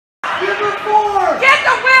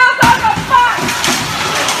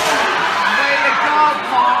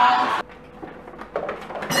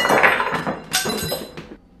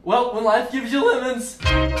Well, when life gives you lemons.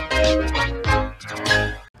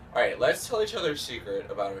 Alright, let's tell each other a secret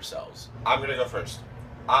about ourselves. I'm gonna go first.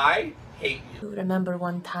 I hate you. Remember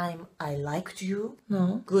one time I liked you?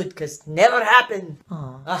 No. Good, cause never happened.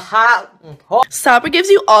 Aha. Supper gives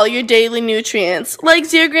you all your daily nutrients, like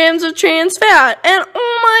 0 grams of trans fat, and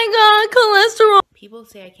oh my god, cholesterol. People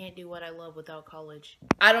say I can't do what I love without college.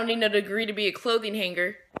 I don't need no degree to be a clothing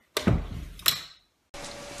hanger.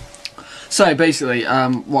 So basically,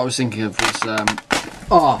 what I was thinking of was,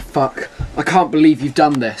 oh fuck, I can't believe you've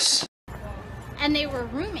done this. And they were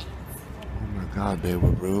roommates. Oh my god, they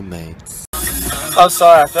were roommates. Oh,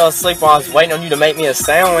 sorry, I fell asleep while I was waiting on you to make me a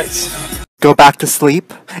sandwich. Go back to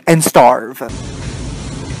sleep and starve.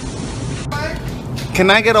 Can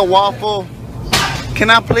I get a waffle? Can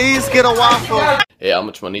I please get a waffle? Hey, how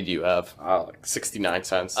much money do you have? Like 69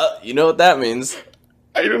 cents. You know what that means.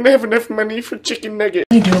 I don't have enough money for chicken nuggets.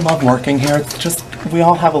 I do love working here, it's just, we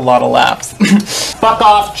all have a lot of laughs. Fuck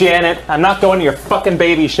off, Janet. I'm not going to your fucking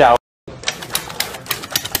baby shower.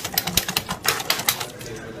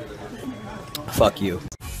 Fuck you.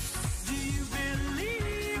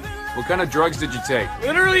 What kind of drugs did you take?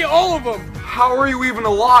 Literally all of them. How are you even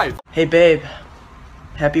alive? Hey, babe.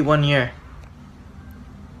 Happy 1 year.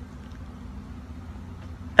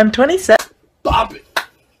 I'm 27. Bop it.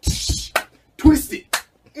 Twist it.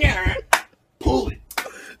 Yeah. Pull it.